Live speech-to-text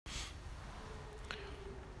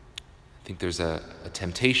think there's a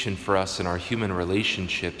temptation for us in our human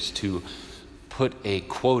relationships to put a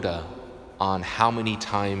quota on how many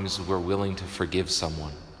times we're willing to forgive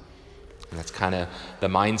someone. And that's kind of the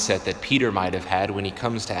mindset that Peter might have had when he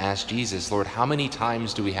comes to ask Jesus, Lord, how many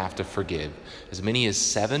times do we have to forgive? As many as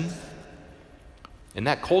 7? In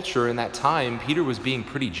that culture, in that time, Peter was being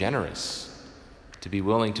pretty generous to be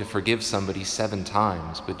willing to forgive somebody 7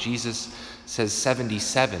 times. But Jesus says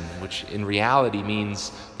 77, which in reality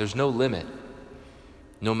means there's no limit.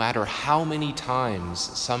 No matter how many times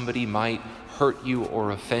somebody might hurt you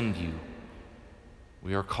or offend you,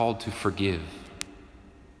 we are called to forgive.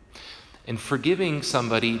 And forgiving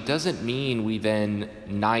somebody doesn't mean we then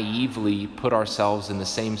naively put ourselves in the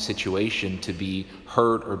same situation to be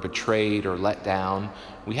hurt or betrayed or let down.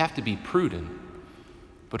 We have to be prudent.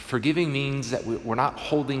 But forgiving means that we're not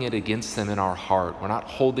holding it against them in our heart. We're not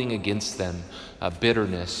holding against them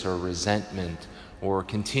bitterness or resentment or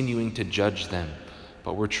continuing to judge them.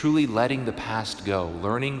 But we're truly letting the past go,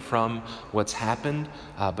 learning from what's happened,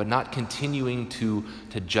 but not continuing to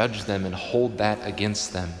judge them and hold that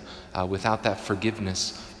against them without that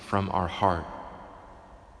forgiveness from our heart.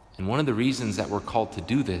 And one of the reasons that we're called to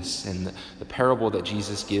do this, and the parable that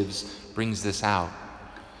Jesus gives brings this out,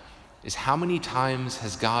 is how many times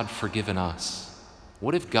has God forgiven us?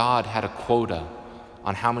 What if God had a quota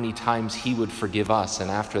on how many times he would forgive us, and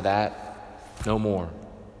after that, no more?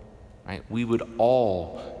 Right? We would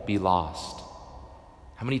all be lost.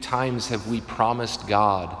 How many times have we promised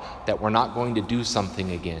God that we're not going to do something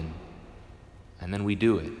again, and then we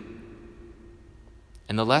do it?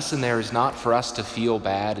 And the lesson there is not for us to feel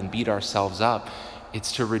bad and beat ourselves up.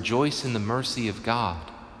 It's to rejoice in the mercy of God,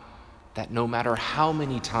 that no matter how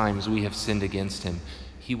many times we have sinned against him,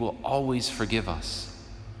 he will always forgive us.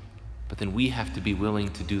 But then we have to be willing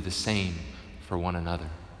to do the same for one another.